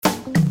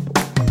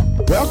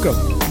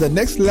Welcome to the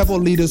Next Level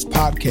Leaders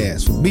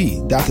Podcast with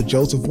me, Dr.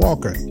 Joseph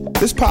Walker.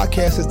 This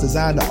podcast is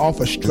designed to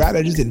offer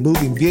strategies in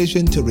moving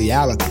vision to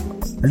reality.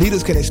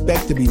 Leaders can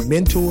expect to be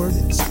mentored,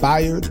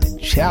 inspired, and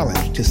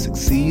challenged to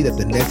succeed at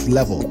the next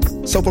level.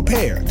 So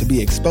prepare to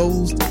be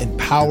exposed,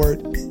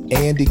 empowered,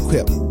 and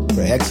equipped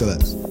for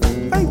excellence.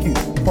 Thank you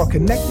for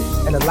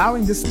connecting and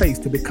allowing this space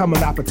to become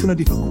an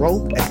opportunity for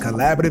growth and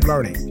collaborative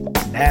learning.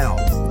 Now,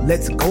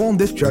 let's go on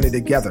this journey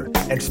together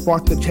and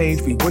spark the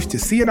change we wish to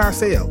see in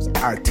ourselves,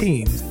 our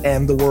teams,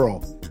 and the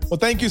world. Well,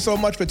 thank you so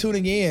much for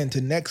tuning in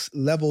to Next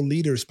Level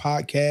Leaders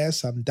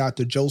Podcast. I'm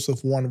Dr.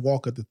 Joseph Warren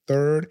Walker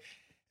III,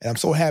 and I'm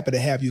so happy to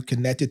have you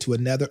connected to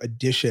another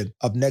edition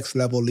of Next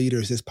Level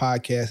Leaders. This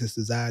podcast is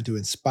designed to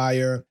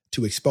inspire,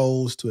 to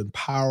expose, to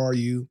empower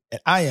you. And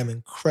I am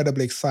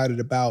incredibly excited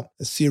about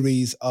the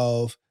series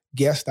of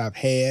guests I've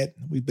had.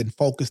 We've been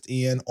focused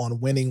in on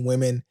winning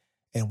women,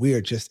 and we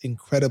are just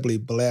incredibly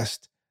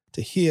blessed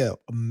to hear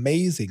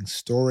amazing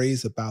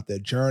stories about their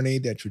journey,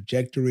 their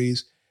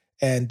trajectories,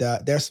 and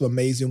there's some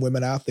amazing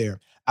women out there.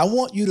 I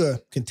want you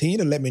to continue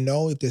to let me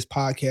know if this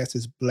podcast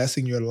is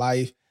blessing your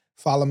life.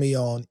 Follow me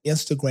on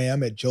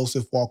Instagram at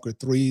Joseph Walker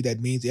 3. That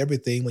means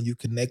everything when you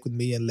connect with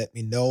me and let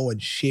me know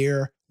and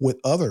share with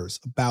others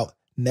about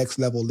Next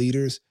Level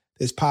Leaders.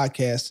 This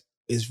podcast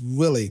is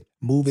really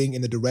moving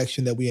in the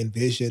direction that we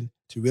envision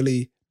to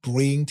really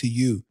bring to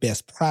you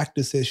best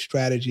practices,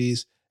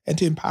 strategies, and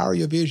to empower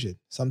your vision.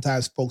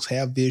 Sometimes folks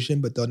have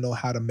vision, but don't know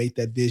how to make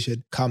that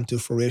vision come to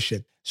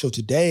fruition. So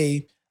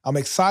today, I'm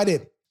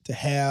excited to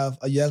have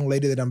a young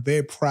lady that I'm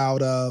very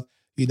proud of.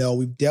 You know,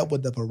 we've dealt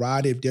with a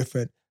variety of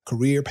different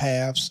career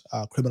paths,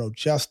 criminal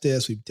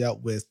justice, we've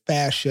dealt with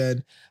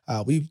fashion,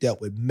 we've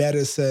dealt with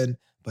medicine,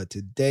 but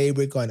today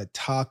we're going to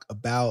talk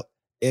about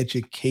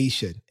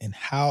education and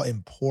how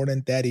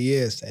important that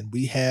is. And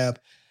we have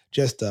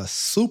just a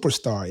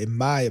superstar, in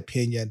my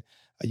opinion,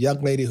 a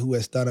young lady who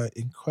has done an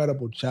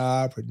incredible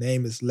job. Her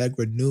name is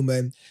Lagra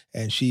Newman,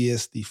 and she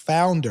is the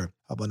founder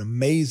of an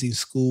amazing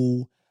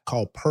school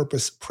called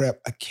Purpose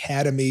Prep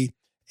Academy.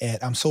 And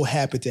I'm so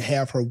happy to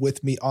have her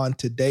with me on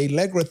today.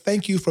 Lagra,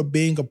 thank you for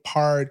being a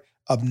part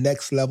of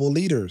Next Level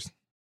Leaders.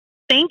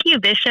 Thank you,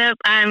 Bishop.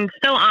 I'm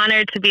so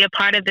honored to be a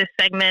part of this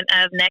segment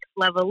of Next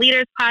Level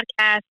Leaders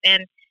podcast.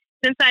 And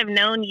since I've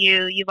known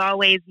you, you've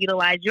always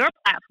utilized your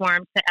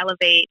platform to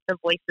elevate the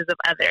voices of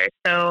others.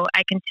 So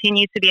I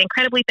continue to be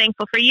incredibly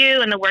thankful for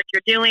you and the work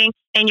you're doing.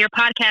 And your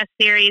podcast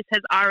series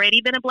has already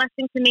been a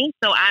blessing to me.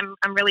 So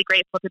I'm really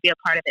grateful to be a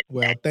part of it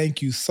today. Well,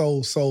 thank you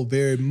so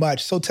very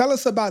much. So tell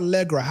us about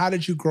Lagra. How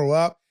did you grow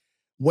up?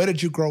 Where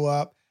did you grow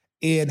up?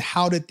 And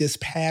how did this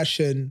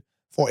passion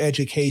for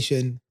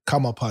education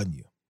come upon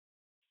you?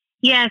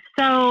 Yes.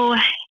 So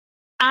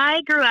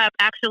I grew up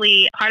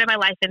actually part of my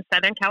life in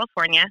Southern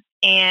California.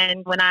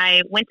 And when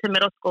I went to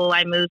middle school,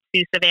 I moved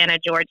to Savannah,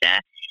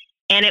 Georgia.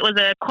 And it was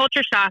a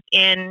culture shock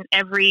in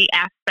every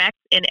aspect,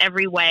 in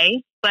every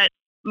way. But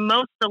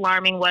most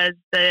alarming was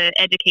the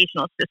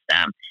educational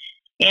system.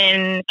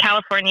 In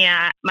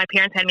California, my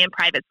parents had me in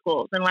private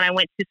schools. And when I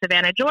went to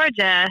Savannah,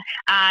 Georgia,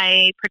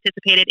 I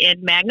participated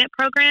in magnet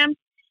programs.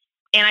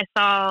 And I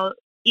saw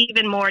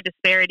even more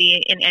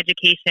disparity in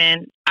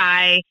education.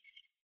 I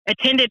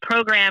attended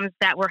programs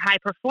that were high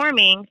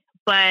performing,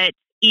 but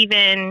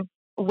even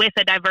with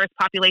a diverse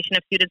population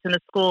of students in the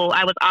school,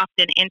 I was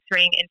often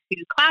entering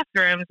into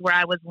classrooms where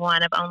I was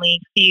one of only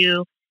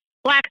few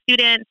Black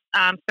students,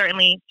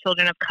 certainly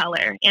children of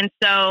color. And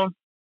so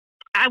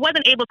I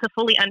wasn't able to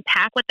fully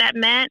unpack what that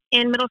meant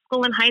in middle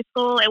school and high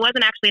school. It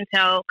wasn't actually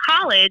until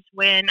college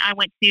when I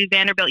went to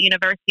Vanderbilt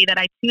University that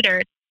I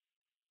tutored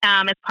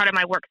as part of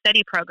my work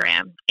study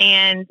program.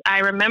 And I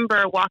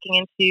remember walking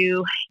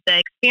into the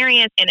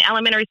experience in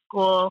elementary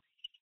school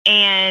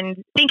and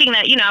thinking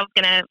that, I was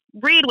going to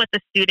read with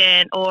the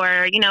student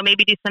or,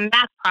 maybe do some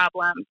math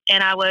problems.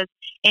 And I was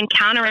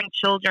encountering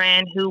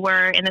children who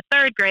were in the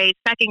third grade,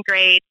 second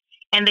grade,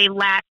 and they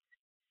lacked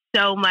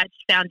so much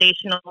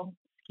foundational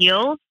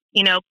skills,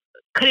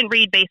 couldn't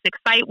read basic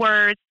sight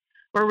words,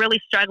 were really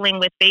struggling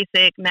with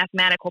basic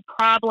mathematical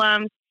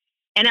problems.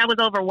 And I was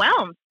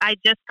overwhelmed. I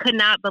just could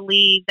not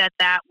believe that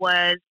that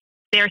was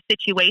their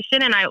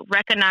situation. And I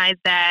recognized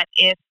that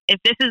if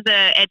this is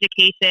the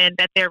education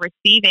that they're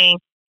receiving,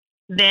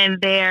 then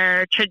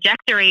their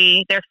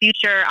trajectory, their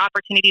future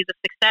opportunities of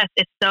success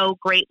is so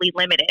greatly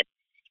limited.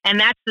 And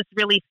that's just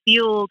really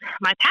fueled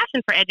my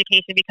passion for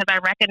education because I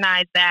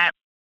recognized that,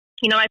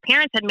 my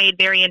parents had made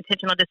very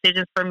intentional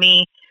decisions for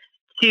me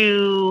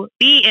to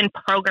be in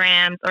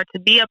programs or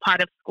to be a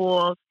part of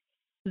schools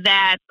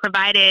that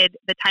provided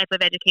the type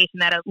of education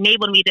that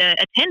enabled me to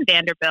attend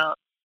Vanderbilt.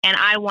 And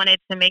I wanted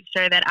to make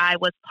sure that I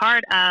was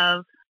part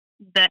of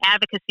the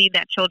advocacy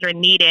that children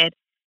needed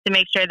to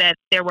make sure that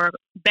there were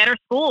better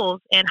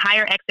schools and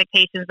higher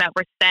expectations that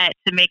were set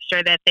to make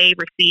sure that they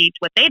received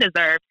what they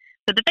deserved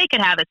so that they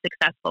could have a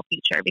successful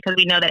future, because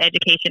we know that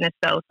education is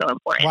so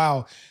important.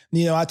 Wow.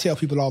 I tell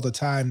people all the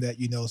time that,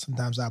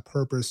 sometimes our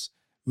purpose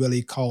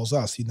really calls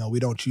us. We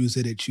don't choose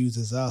it, it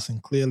chooses us.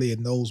 And clearly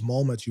in those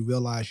moments, you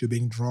realize you're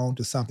being drawn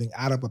to something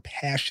out of a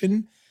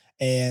passion.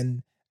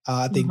 And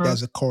I think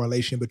there's a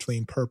correlation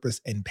between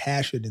purpose and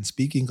passion. And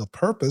speaking of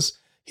purpose,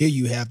 here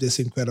you have this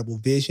incredible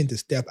vision to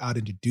step out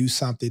and to do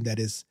something that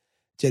is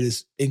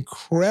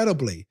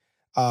incredibly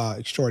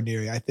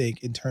extraordinary, I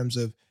think, in terms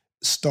of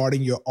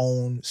starting your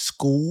own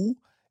school.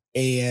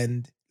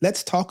 And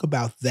let's talk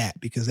about that,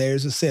 because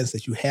there's a sense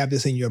that you have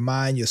this in your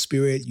mind, your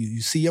spirit.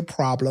 You see a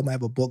problem. I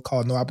have a book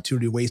called No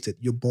Opportunity Wasted.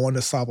 You're born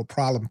to solve a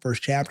problem.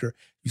 First chapter.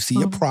 You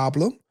see a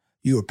problem.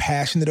 You are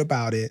passionate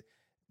about it,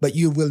 but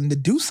you're willing to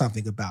do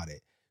something about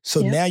it.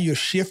 So now you're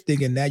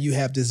shifting, and now you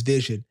have this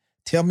vision.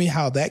 Tell me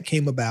how that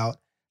came about.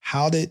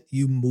 How did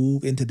you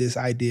move into this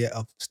idea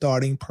of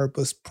starting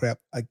Purpose Prep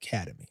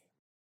Academy?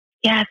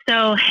 Yeah,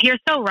 so you're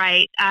so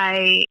right.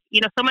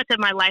 So much of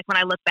my life, when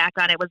I look back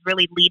on it, was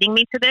really leading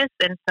me to this.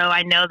 And so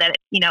I know that,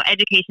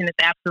 education is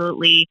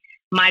absolutely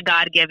my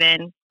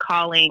God-given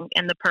calling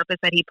and the purpose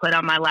that he put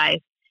on my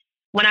life.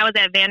 When I was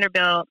at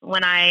Vanderbilt,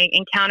 when I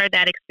encountered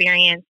that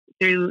experience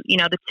through,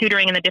 the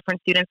tutoring and the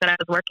different students that I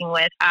was working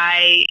with,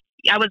 I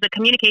was a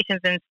communications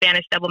and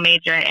Spanish double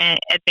major at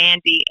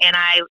Vandy, and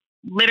I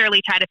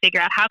literally tried to figure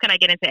out how can I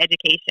get into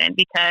education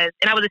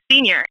and I was a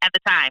senior at the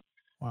time.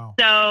 Wow.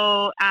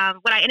 So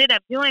what I ended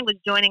up doing was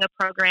joining a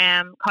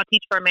program called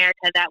Teach for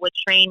America that would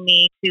train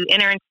me to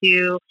enter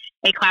into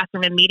a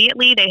classroom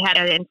immediately. They had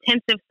an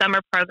intensive summer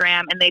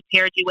program, and they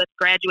paired you with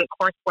graduate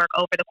coursework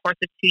over the course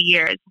of 2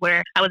 years,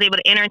 where I was able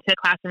to enter into a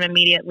classroom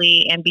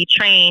immediately and be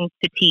trained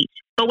to teach.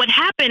 But what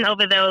happened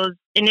over those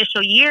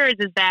initial years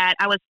is that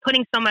I was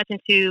putting so much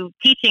into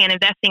teaching and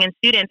investing in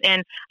students.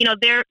 And,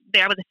 there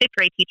I was a fifth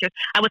grade teacher.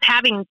 I was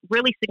having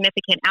really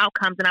significant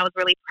outcomes, and I was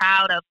really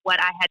proud of what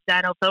I had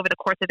done over the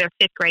course of their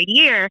fifth grade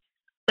year.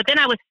 But then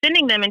I was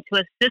sending them into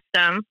a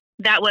system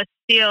that was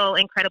still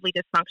incredibly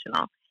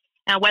dysfunctional.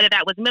 And whether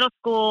that was middle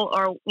school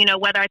or,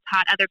 whether I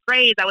taught other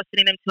grades, I was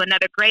sending them to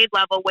another grade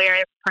level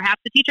where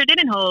perhaps the teacher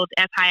didn't hold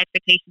as high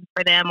expectations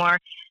for them, or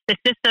the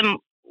system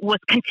was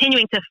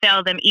continuing to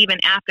fail them even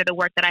after the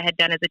work that I had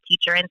done as a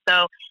teacher. And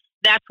so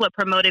that's what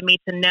promoted me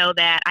to know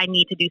that I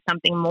need to do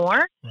something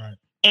more. Right.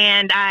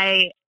 And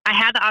I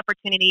had the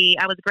opportunity,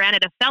 I was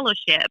granted a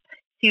fellowship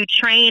to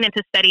train and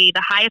to study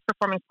the highest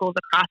performing schools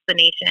across the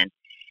nation,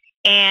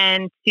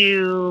 and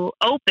to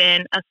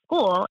open a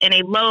school in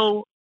a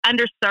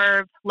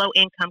underserved,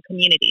 low-income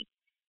community.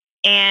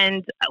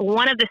 And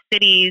one of the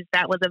cities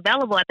that was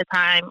available at the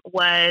time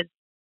was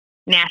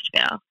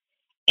Nashville.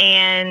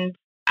 And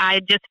I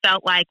just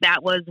felt like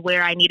that was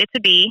where I needed to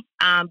be,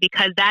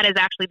 because that is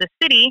actually the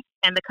city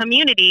and the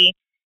community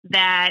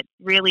that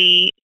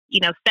really,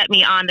 set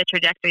me on the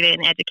trajectory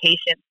in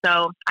education.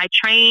 So I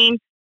trained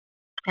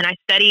and I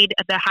studied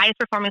at the highest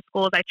performing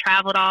schools. I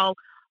traveled all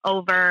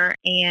over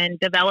and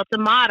developed a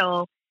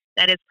model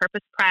that is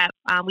Purpose Prep.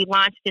 We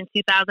launched in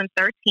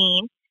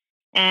 2013,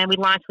 and we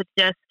launched with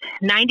just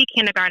 90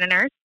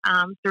 kindergarteners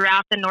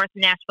throughout the North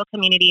Nashville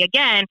community.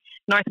 Again,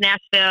 North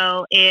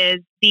Nashville is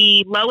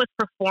the lowest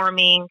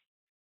performing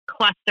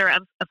cluster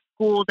of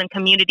schools and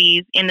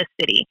communities in the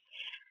city.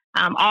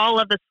 All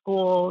of the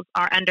schools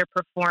are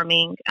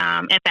underperforming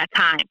at that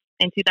time.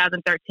 In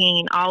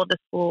 2013, all of the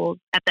schools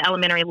at the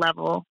elementary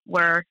level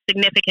were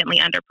significantly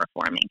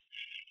underperforming.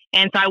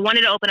 And so I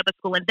wanted to open up a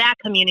school in that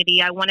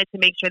community. I wanted to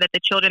make sure that the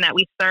children that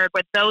we served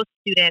were those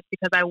students,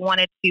 because I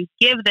wanted to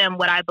give them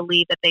what I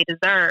believe that they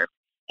deserve.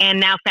 And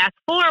now fast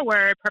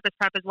forward, Purpose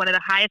Prep is one of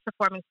the highest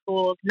performing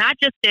schools, not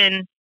just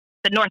in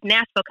the North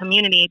Nashville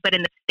community, but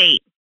in the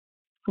state.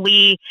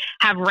 We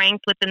have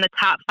ranked within the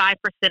top 5%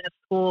 of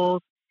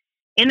schools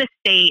in the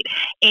state.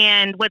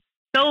 And what's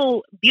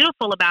so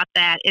beautiful about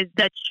that is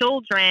the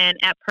children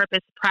at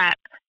Purpose Prep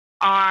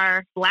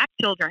are Black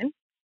children,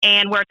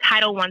 and we're a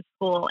Title I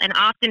school. And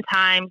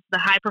oftentimes the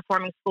high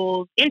performing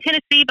schools in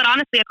Tennessee, but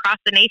honestly across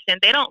the nation,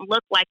 they don't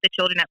look like the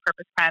children at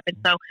Purpose Prep. And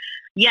so,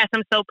 yes,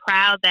 I'm so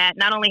proud that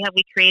not only have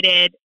we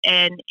created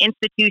an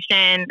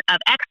institution of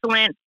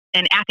excellence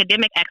and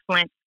academic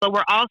excellence, but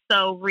we're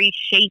also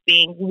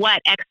reshaping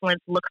what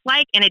excellence looks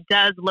like. And it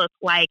does look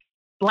like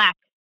Black,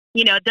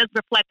 it does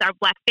reflect our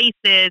Black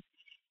faces.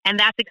 And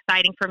that's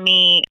exciting for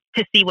me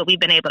to see what we've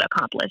been able to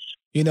accomplish.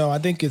 I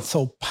think it's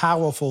so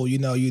powerful.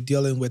 You're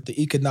dealing with the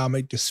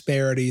economic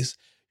disparities.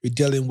 You're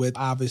dealing with,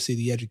 obviously,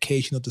 the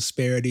educational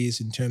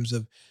disparities in terms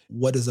of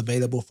what is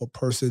available for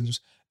persons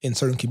in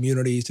certain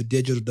communities, the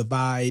digital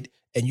divide,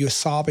 and you're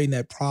solving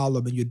that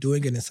problem, and you're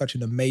doing it in such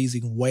an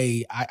amazing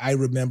way. I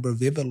remember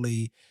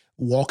vividly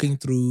walking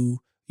through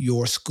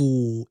your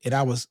school, and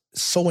I was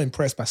so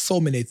impressed by so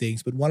many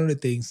things. But one of the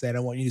things that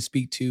I want you to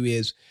speak to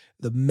is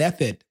the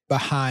method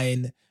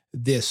behind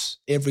this.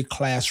 Every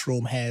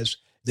classroom has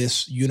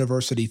this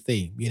university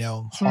theme,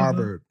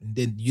 Harvard, and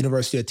then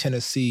University of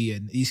Tennessee,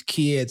 and these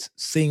kids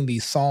sing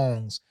these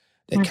songs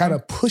that kind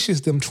of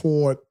pushes them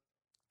toward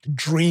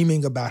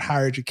dreaming about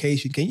higher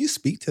education. Can you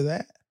speak to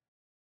that?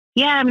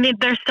 Yeah, I mean,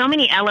 there's so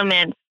many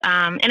elements.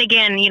 And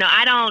again,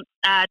 I don't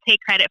take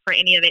credit for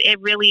any of it. It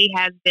really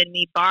has been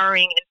me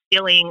borrowing and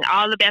stealing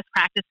all the best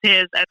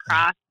practices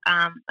across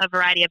a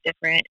variety of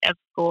different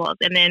schools.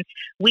 And then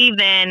we've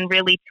then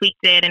really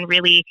tweaked it and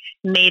really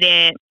made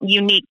it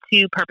unique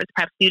to Purpose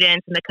Prep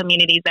students and the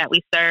communities that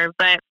we serve.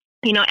 But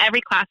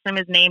every classroom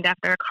is named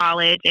after a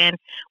college, and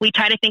we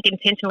try to think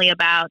intentionally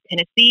about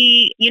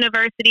Tennessee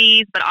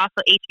universities, but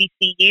also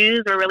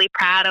HBCUs. We're really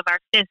proud of our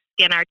Fisk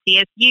and our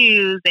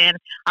TSUs and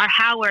our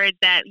Howards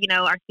that,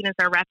 our students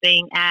are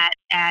repping at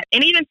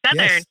and even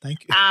Southern, yes,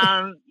 thank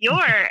you.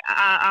 Your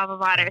alma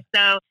mater.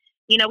 So,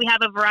 we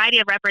have a variety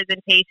of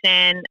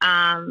representation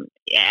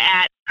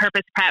at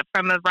Purpose Prep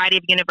from a variety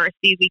of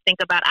universities. We think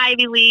about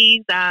Ivy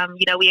Leagues.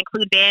 We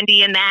include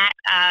Vandy in that,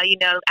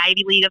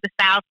 Ivy League of the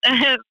South.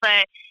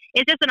 But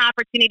it's just an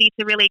opportunity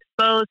to really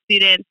expose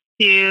students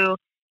to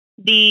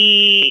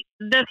the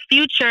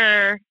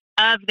future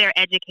of their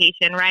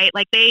education, right?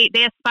 Like they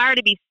aspire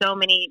to be so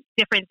many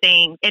different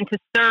things and to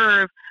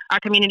serve our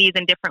communities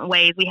in different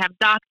ways. We have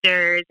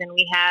doctors and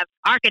we have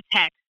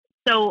architects.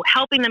 So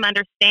helping them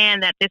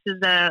understand that this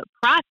is a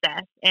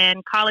process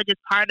and college is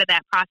part of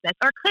that process,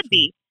 or could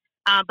be,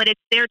 but it's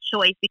their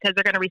choice because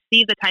they're going to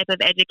receive the type of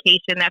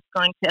education that's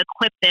going to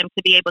equip them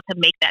to be able to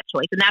make that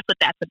choice. And that's what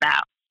that's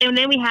about. And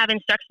then we have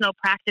instructional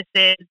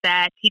practices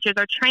that teachers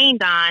are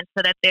trained on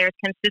so that there's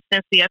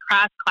consistency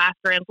across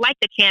classrooms, like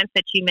the chants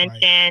that you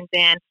mentioned,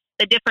 right, and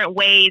the different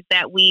ways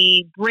that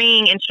we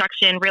bring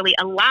instruction really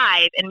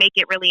alive and make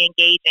it really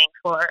engaging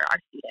for our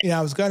students.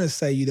 I was going to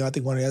say, I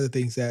think one of the other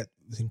things that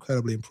was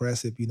incredibly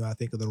impressive, I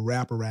think of the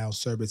wraparound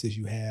services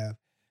you have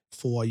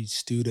for each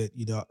student.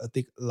 I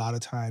think a lot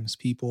of times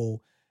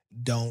people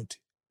don't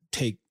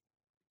take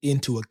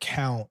into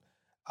account,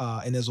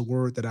 and there's a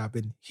word that I've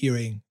been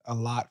hearing a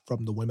lot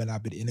from the women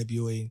I've been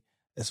interviewing,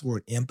 that's the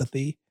word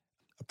empathy,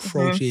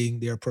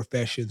 approaching their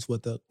professions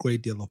with a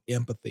great deal of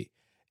empathy.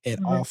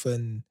 And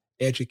often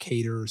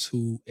educators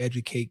who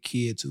educate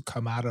kids who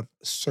come out of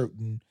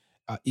certain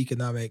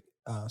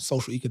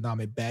social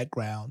economic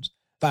backgrounds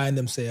find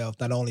themselves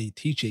not only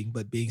teaching,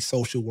 but being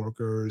social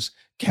workers,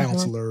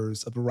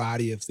 counselors, a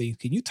variety of things.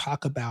 Can you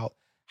talk about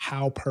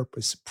how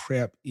Purpose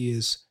Prep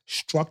is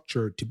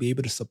structured to be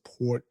able to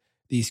support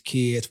these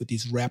kids with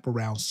these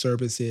wraparound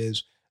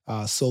services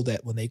so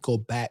that when they go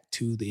back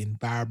to the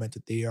environment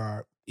that they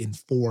are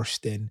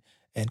enforced and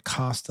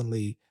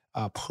constantly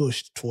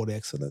pushed toward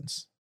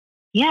excellence?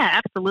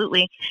 Yeah,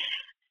 absolutely.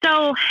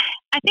 So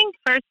I think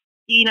first,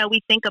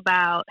 we think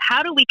about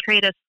how do we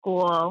create a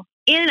school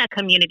in a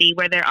community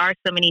where there are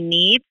so many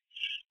needs,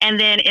 and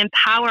then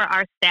empower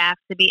our staff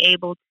to be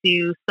able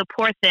to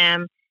support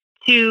them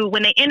to,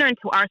 when they enter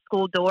into our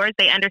school doors,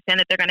 they understand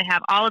that they're going to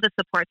have all of the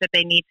supports that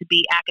they need to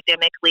be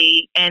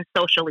academically and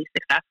socially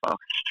successful.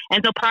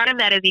 And so part of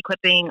that is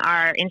equipping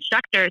our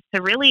instructors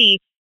to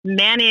really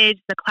manage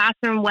the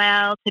classroom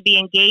well, to be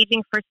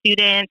engaging for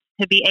students,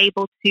 to be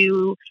able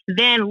to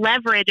then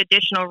leverage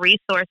additional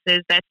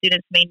resources that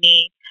students may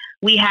need.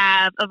 We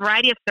have a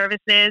variety of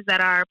services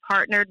that are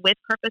partnered with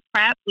Purpose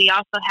Prep. We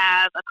also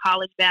have a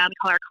college-bound, we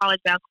call her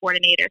college-bound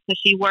coordinator. So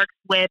she works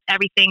with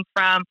everything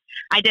from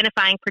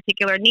identifying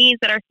particular needs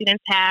that our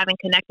students have and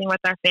connecting with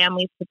our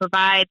families to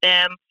provide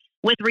them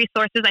with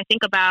resources. I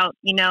think about,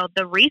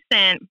 the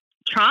recent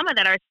trauma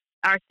that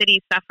our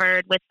city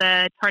suffered with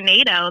the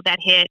tornado that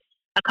hit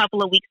a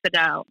couple of weeks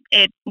ago.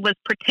 It was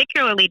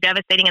particularly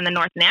devastating in the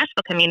North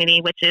Nashville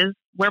community, which is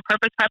where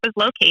Purpose Prep is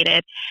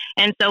located.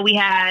 And so we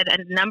had a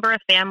number of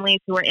families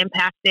who were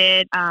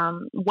impacted.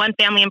 One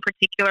family in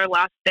particular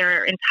lost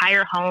their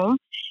entire home.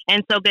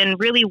 And so been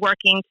really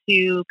working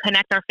to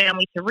connect our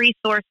family to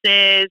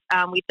resources.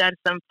 We've done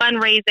some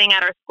fundraising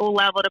at our school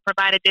level to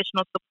provide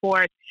additional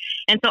support.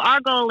 And so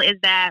our goal is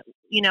that,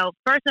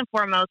 first and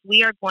foremost,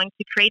 we are going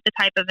to create the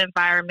type of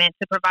environment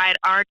to provide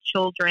our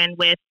children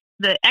with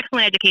the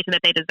excellent education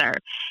that they deserve,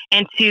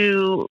 and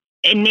to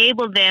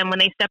enable them when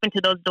they step into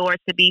those doors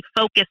to be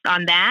focused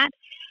on that.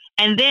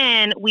 And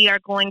then we are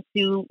going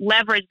to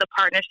leverage the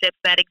partnerships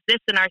that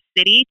exist in our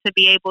city to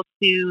be able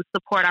to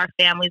support our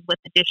families with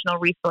additional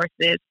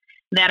resources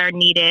that are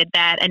needed,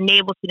 that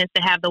enable students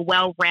to have the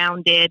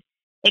well-rounded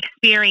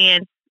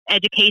experience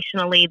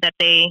educationally that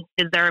they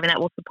deserve and that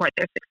will support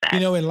their success.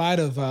 In light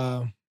of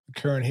the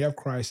current health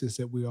crisis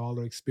that we all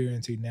are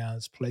experiencing now,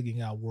 it's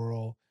plaguing our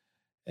world.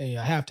 And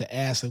I have to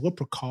ask, what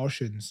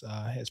precautions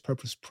has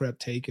Purpose Prep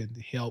taken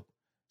to help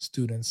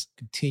students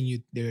continue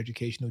their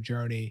educational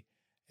journey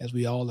as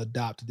we all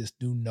adopt this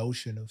new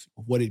notion of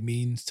what it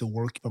means to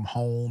work from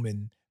home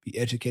and be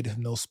educated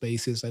from those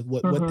spaces? Like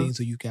what things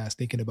are you guys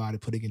thinking about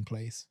and putting in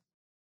place?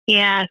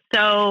 Yeah,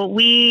 so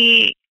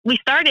we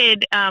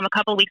started a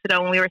couple of weeks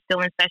ago when we were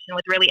still in session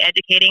with really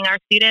educating our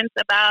students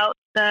about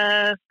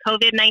the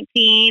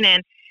COVID-19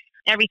 and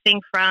everything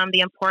from the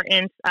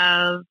importance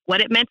of what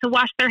it meant to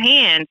wash their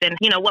hands and,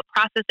 what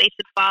process they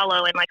should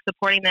follow, and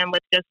supporting them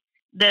with just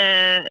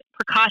the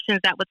precautions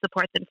that would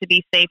support them to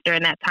be safe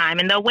during that time.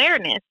 And the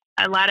awareness.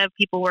 A lot of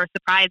people were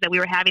surprised that we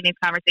were having these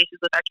conversations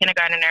with our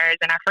kindergartners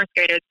and our first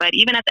graders, but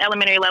even at the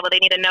elementary level, they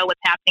need to know what's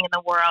happening in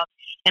the world,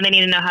 and they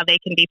need to know how they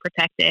can be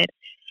protected.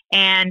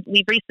 And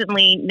we've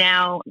recently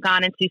now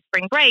gone into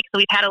spring break. So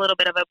we've had a little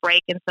bit of a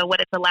break. And so what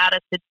it's allowed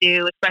us to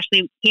do,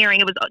 especially hearing,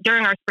 it was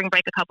during our spring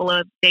break a couple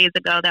of days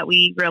ago that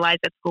we realized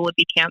that school would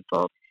be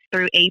canceled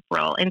through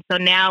April. And so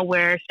now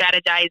we're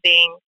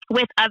strategizing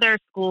with other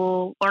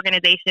school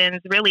organizations,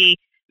 really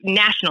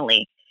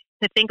nationally,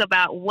 to think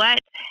about what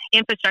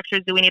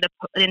infrastructures do we need to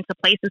put into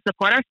place to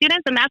support our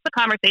students. And that's the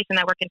conversation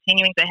that we're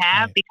continuing to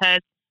have, Right. because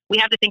we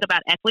have to think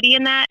about equity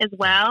in that as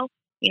well.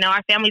 You know,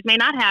 our families may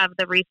not have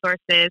the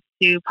resources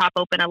to pop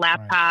open a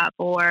laptop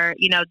or,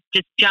 you know,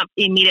 just jump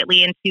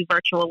immediately into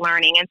virtual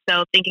learning. And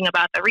so thinking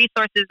about the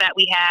resources that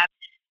we have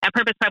at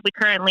Purpose Prep, we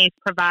currently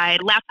provide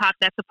laptops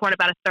that support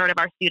about a third of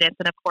our students.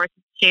 And of course,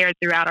 it's shared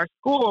throughout our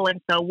school. And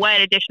so what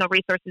additional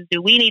resources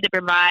do we need to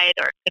provide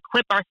or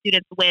equip our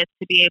students with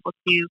to be able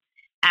to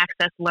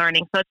access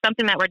learning? So it's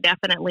something that we're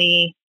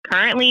definitely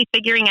currently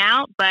figuring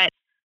out. But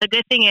the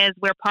good thing is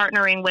we're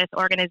partnering with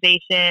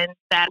organizations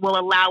that will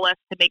allow us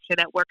to make sure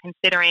that we're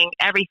considering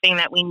everything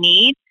that we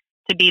need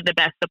to be the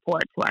best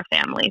support to our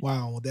families.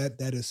 Wow,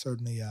 that is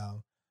certainly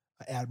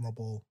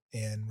admirable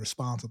and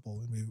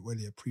responsible, and we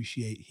really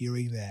appreciate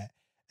hearing that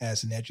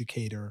as an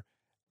educator.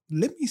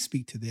 Let me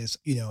speak to this.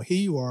 You know, here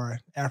you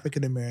are,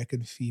 African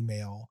American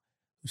female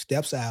who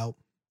steps out,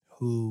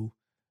 who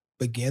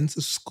begins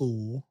a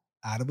school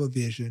out of a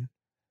vision,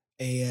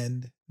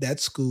 and that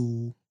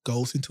school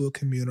goes into a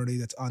community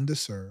that's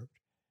underserved.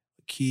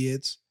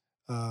 Kids,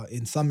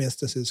 in some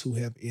instances, who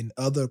have in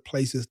other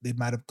places they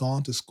might have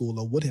gone to school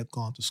or would have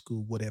gone to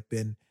school, would have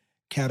been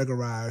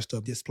categorized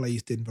or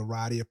displaced in a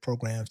variety of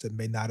programs that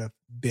may not have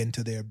been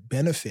to their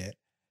benefit.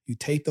 You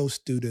take those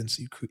students,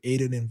 you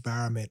create an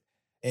environment,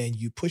 and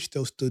you push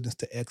those students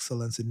to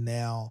excellence, and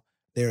now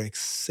they're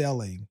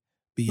excelling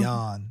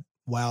beyond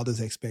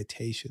wildest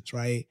expectations,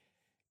 right?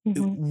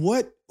 Mm-hmm.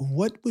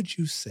 What would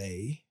you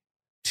say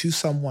to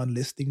someone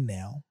listening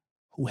now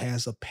who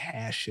has a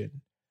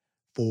passion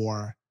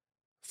for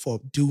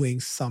doing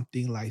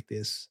something like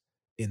this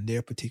in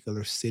their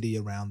particular city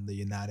around the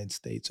United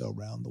States or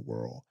around the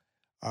world?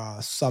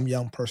 Some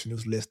young person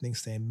who's listening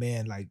saying,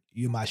 man, like,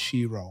 you're my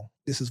shero.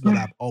 This is what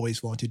I've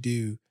always wanted to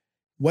do.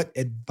 What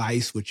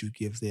advice would you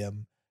give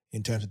them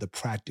in terms of the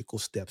practical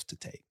steps to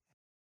take?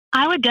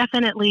 I would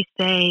definitely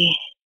say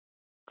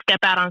step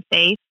out on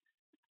faith.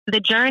 The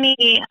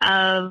journey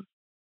of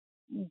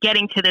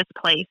getting to this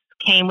place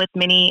came with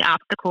many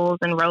obstacles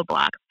and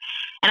roadblocks.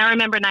 And I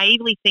remember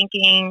naively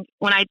thinking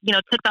when I,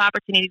 took the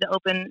opportunity to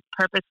open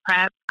Purpose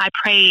Prep, I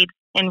prayed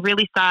and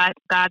really sought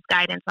God's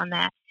guidance on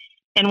that.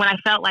 And when I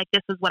felt like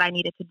this was what I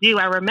needed to do,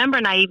 I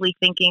remember naively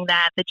thinking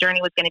that the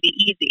journey was going to be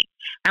easy.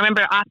 I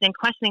remember often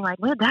questioning, like,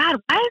 well, God,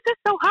 why is this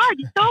so hard?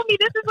 You told me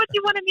this is what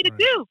you wanted me to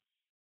do.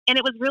 And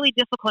it was really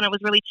difficult. It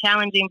was really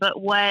challenging.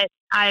 But what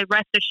I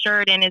rest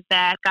assured in is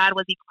that God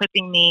was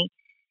equipping me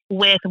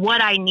with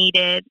what I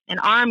needed and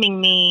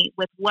arming me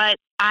with what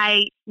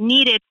I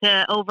needed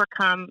to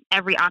overcome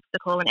every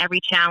obstacle and every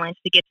challenge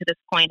to get to this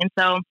point. And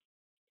so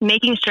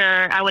making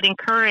sure I would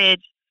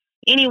encourage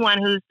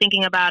anyone who's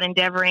thinking about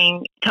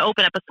endeavoring to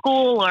open up a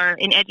school or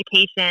in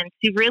education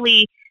to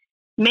really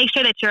make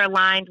sure that you're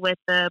aligned with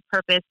the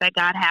purpose that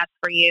God has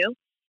for you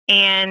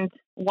and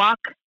walk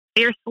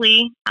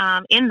fiercely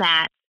in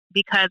that,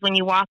 because when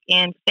you walk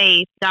in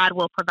faith, God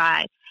will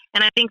provide.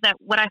 And I think that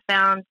what I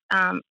found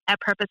at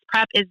Purpose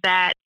Prep is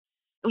that,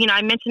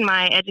 I mentioned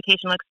my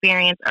educational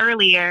experience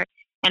earlier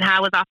and how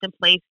I was often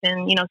placed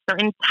in,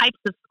 certain types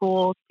of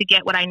schools to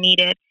get what I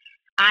needed.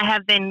 I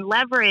have been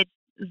leveraged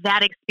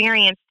that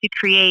experience to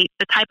create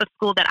the type of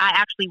school that I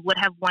actually would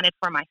have wanted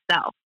for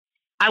myself.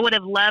 I would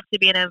have loved to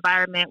be in an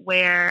environment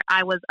where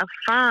I was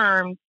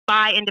affirmed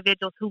by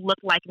individuals who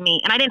looked like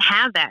me. And I didn't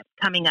have that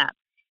coming up.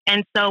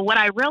 And so what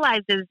I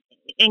realized is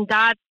in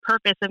God's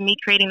purpose of me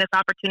creating this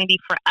opportunity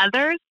for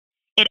others,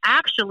 it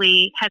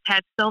actually has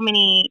had so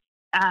many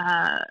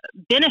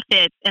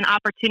benefits and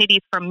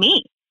opportunities for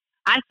me.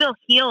 I feel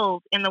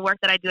healed in the work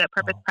that I do at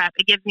Purpose Prep.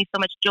 It gives me so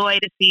much joy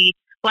to see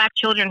Black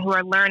children who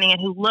are learning and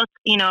who look,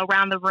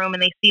 around the room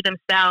and they see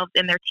themselves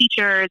in their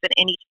teachers and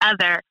in each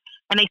other,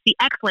 and they see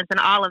excellence in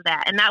all of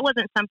that. And that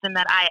wasn't something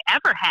that I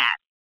ever had.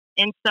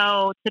 And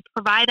so to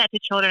provide that to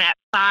children at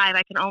 5,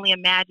 I can only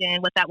imagine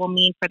what that will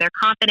mean for their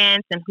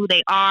confidence and who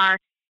they are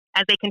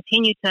as they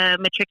continue to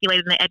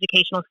matriculate in the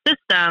educational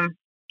system.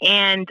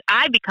 And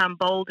I become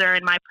bolder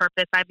in my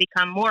purpose. I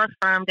become more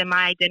affirmed in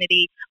my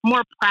identity,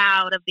 more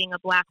proud of being a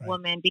Black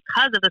woman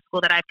because of the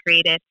school that I've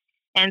created.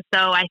 And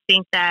so I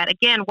think that,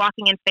 again,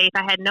 walking in faith,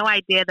 I had no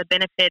idea the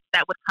benefits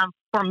that would come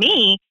for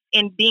me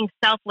in being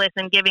selfless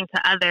and giving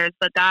to others.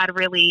 But God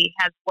really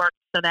has worked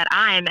so that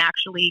I am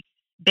actually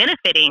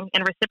benefiting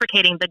and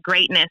reciprocating the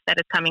greatness that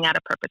is coming out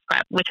of Purpose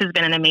Prep, which has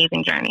been an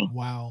amazing journey.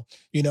 Wow.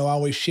 I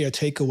always share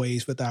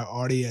takeaways with our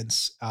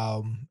audience,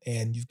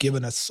 and you've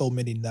given us so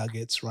many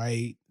nuggets,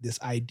 right?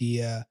 This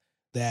idea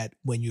that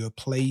when you're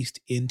placed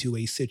into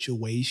a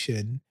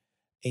situation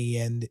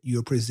and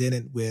you're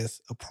presented with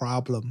a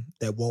problem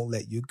that won't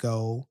let you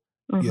go,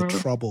 you're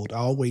troubled. I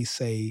always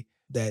say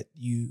that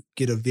you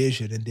get a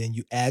vision and then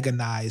you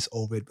agonize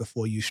over it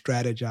before you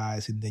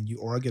strategize and then you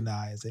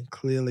organize. And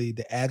clearly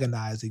the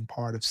agonizing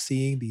part of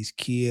seeing these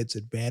kids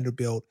at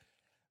Vanderbilt,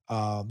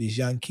 these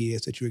young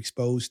kids that you're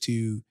exposed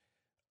to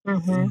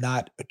Mm-hmm.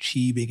 not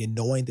achieving and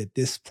knowing that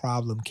this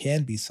problem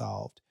can be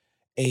solved.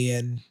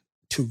 And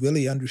to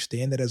really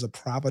understand that as a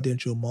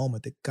providential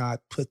moment that God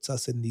puts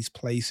us in these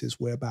places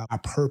whereby our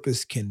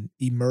purpose can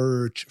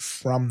emerge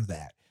from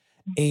that.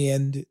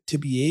 And to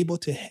be able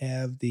to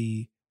have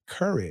the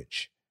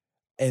courage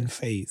and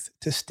faith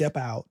to step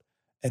out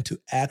and to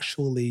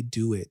actually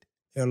do it.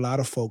 There are a lot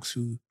of folks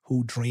who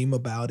dream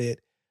about it,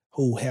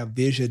 who have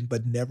vision,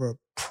 but never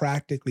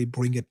practically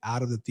bring it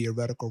out of the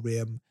theoretical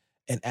realm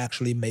and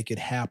actually make it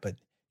happen.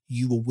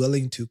 You were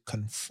willing to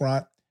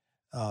confront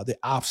the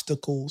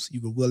obstacles.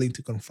 You were willing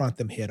to confront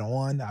them head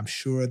on. I'm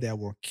sure there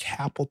were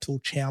capital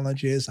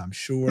challenges. I'm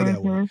sure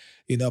there were,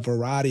 Mm-hmm. a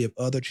variety of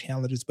other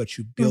challenges, but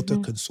you built a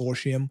Mm-hmm.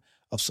 consortium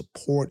of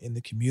support in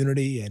the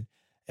community. And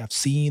I've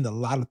seen a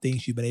lot of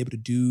things you've been able to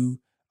do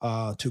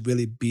to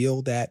really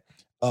build that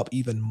up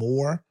even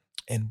more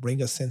and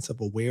bring a sense of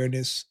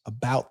awareness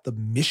about the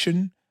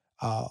mission.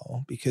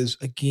 Because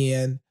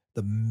again,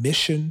 the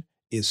mission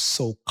is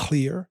so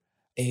clear.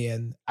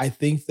 And I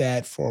think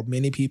that for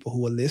many people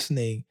who are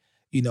listening,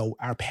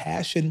 our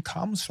passion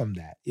comes from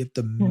that. If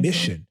the Mm-hmm.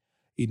 mission,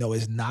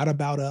 is not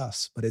about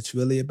us, but it's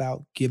really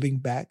about giving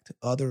back to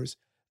others,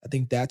 I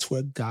think that's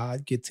where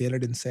God gets in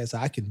it and says,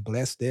 I can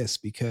bless this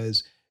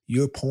because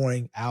you're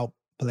pouring out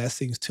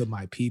blessings to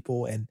my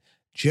people, and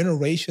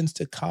generations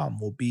to come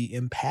will be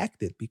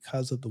impacted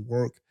because of the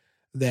work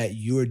that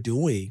you're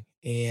doing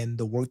and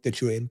the work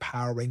that you're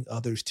empowering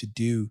others to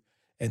do.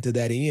 And to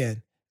that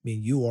end, I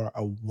mean, you are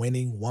a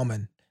winning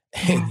woman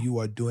and you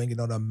are doing it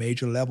on a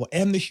major level.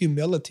 And the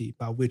humility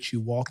by which you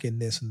walk in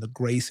this and the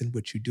grace in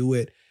which you do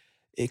it,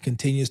 it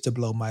continues to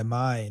blow my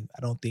mind.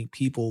 I don't think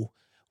people,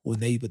 when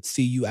they would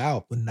see you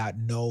out, would not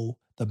know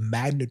the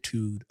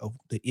magnitude of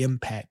the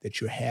impact that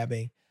you're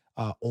having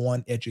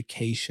on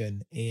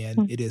education.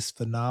 And it is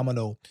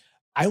phenomenal.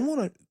 I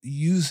want to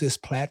use this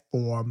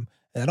platform,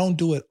 and I don't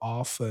do it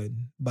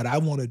often, but I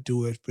want to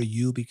do it for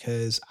you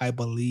because I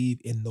believe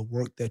in the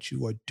work that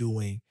you are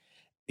doing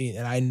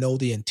and I know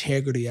the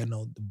integrity, I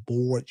know the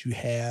board you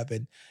have,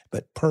 and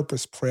but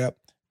Purpose Prep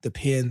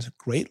depends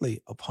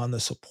greatly upon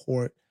the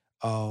support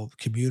of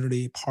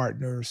community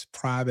partners,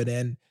 private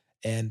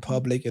and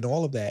public, and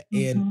all of that.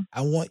 And Mm-hmm.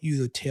 I want you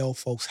to tell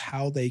folks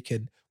how they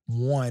can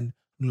one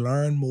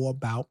learn more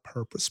about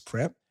Purpose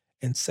Prep,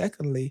 and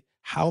secondly,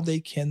 how they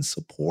can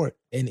support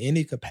in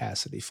any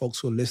capacity. Folks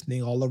who are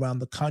listening all around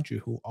the country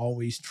who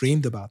always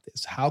dreamed about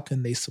this, how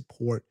can they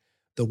support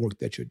the work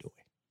that you're doing?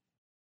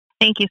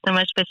 Thank you so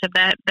much, Bishop.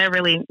 That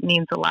really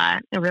means a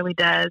lot. It really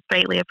does.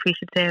 Greatly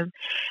appreciative.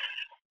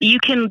 You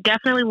can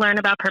definitely learn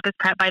about Purpose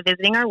Prep by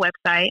visiting our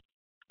website,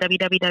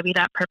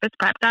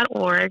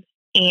 www.purposeprep.org.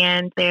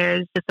 And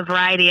there's just a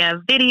variety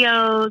of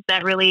videos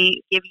that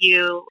really give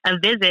you a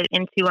visit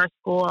into our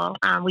school.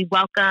 We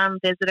welcome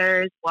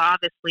visitors. Well,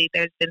 obviously,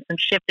 there's been some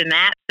shift in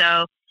that.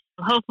 So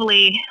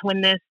hopefully when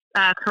this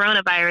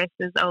coronavirus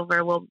is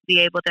over, we'll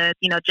be able to,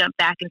 jump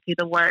back into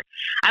the work.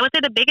 I would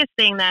say the biggest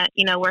thing that,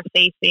 we're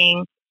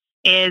facing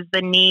is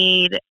the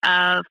need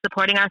of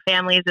supporting our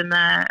families in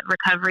the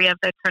recovery of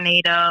the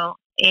tornado.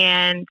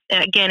 And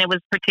again, it was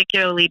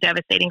particularly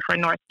devastating for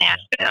North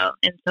Nashville.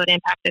 And so it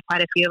impacted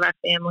quite a few of our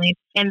families.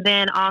 And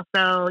then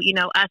also,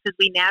 us as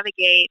we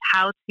navigate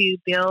how to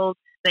build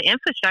the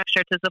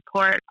infrastructure to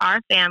support our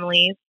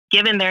families,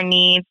 given their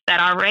needs that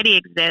already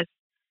exist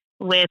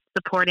with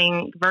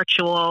supporting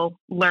virtual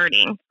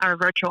learning or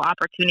virtual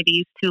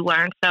opportunities to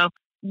learn. So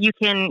you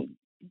can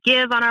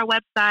give on our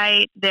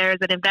website. There's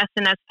an Invest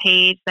in Us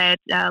page that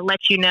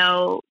lets you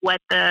know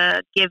what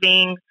the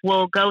giving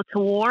will go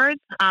towards.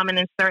 And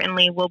then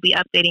certainly we'll be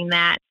updating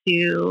that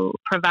to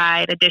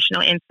provide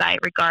additional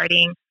insight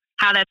regarding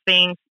how that's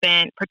being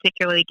spent,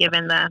 particularly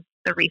given the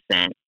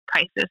recent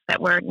crisis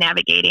that we're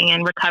navigating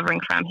and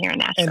recovering from here in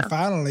Nashville. And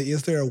finally,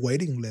 is there a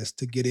waiting list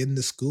to get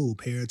into school?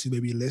 Parents who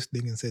may be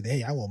listening and saying,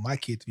 hey, I want my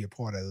kid to be a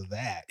part of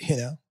that,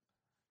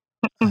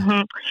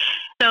 Mm-hmm.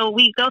 So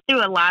we go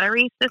through a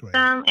lottery system,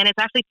 Great. and it's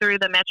actually through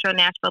the Metro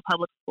Nashville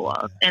Public Schools.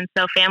 Okay. And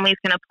so families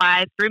can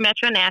apply through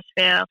Metro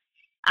Nashville,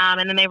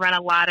 and then they run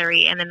a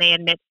lottery, and then they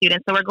admit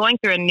students. So we're going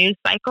through a new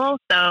cycle.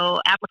 So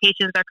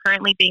applications are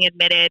currently being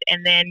admitted.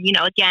 And then,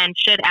 again,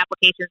 should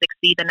applications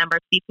exceed the number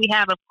of seats we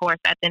have, of course,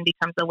 that then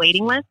becomes a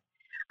waiting list.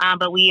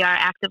 But we are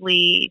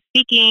actively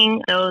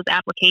seeking those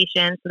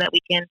applications so that we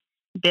can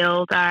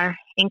build our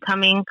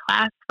incoming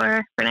class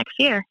for next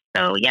year.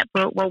 So,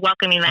 we're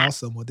welcoming that.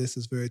 Awesome. Well, this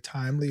is very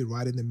timely,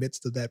 right in the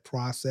midst of that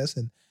process.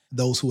 And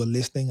those who are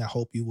listening, I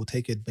hope you will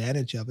take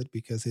advantage of it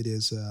because it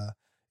is,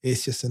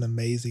 it's just an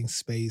amazing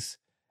space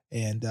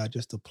and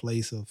just a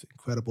place of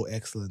incredible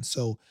excellence.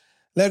 So,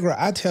 Lagra,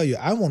 I tell you,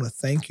 I want to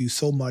thank you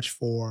so much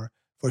for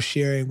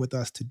sharing with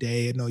us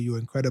today. I know you're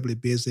incredibly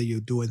busy. You're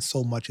doing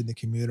so much in the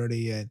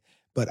community,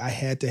 but I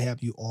had to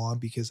have you on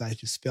because I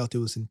just felt it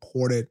was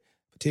important,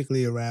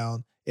 particularly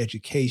around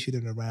education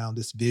and around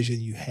this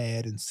vision you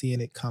had and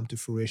seeing it come to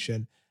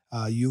fruition.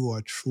 You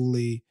are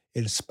truly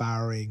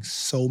inspiring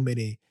so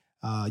many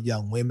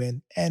young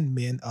women and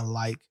men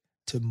alike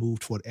to move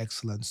toward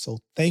excellence. So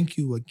thank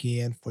you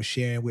again for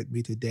sharing with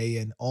me today,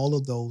 and all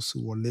of those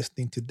who are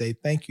listening today.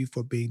 Thank you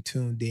for being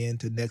tuned in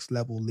to Next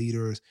Level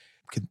Leaders.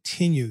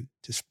 Continue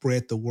to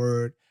spread the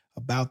word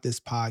about this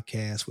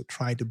podcast. We're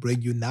trying to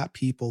bring you not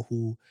people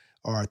who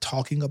are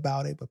talking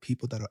about it, but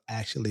people that are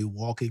actually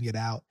walking it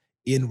out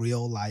in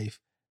real life,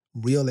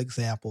 real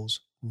examples,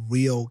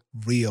 real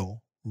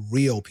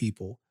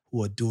people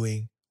who are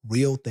doing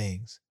real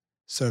things,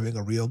 serving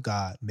a real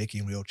God,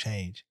 making real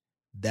change.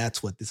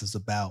 That's what this is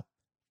about.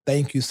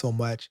 Thank you so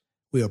much.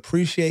 We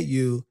appreciate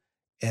you.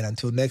 And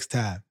until next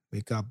time,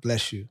 may God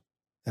bless you.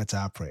 That's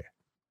our prayer.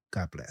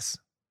 God bless.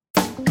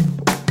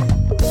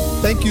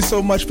 Thank you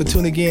so much for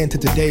tuning in to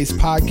today's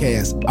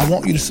podcast. I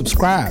want you to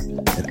subscribe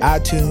at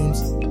iTunes,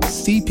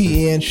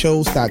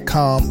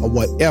 cpnshows.com, or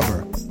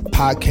whatever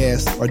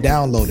podcasts are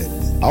downloaded.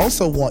 I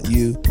also want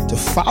you to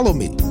follow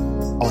me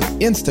on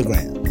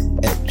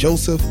Instagram at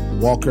Joseph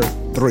Walker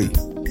 3.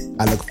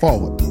 I look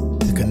forward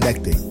to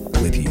connecting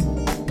with you.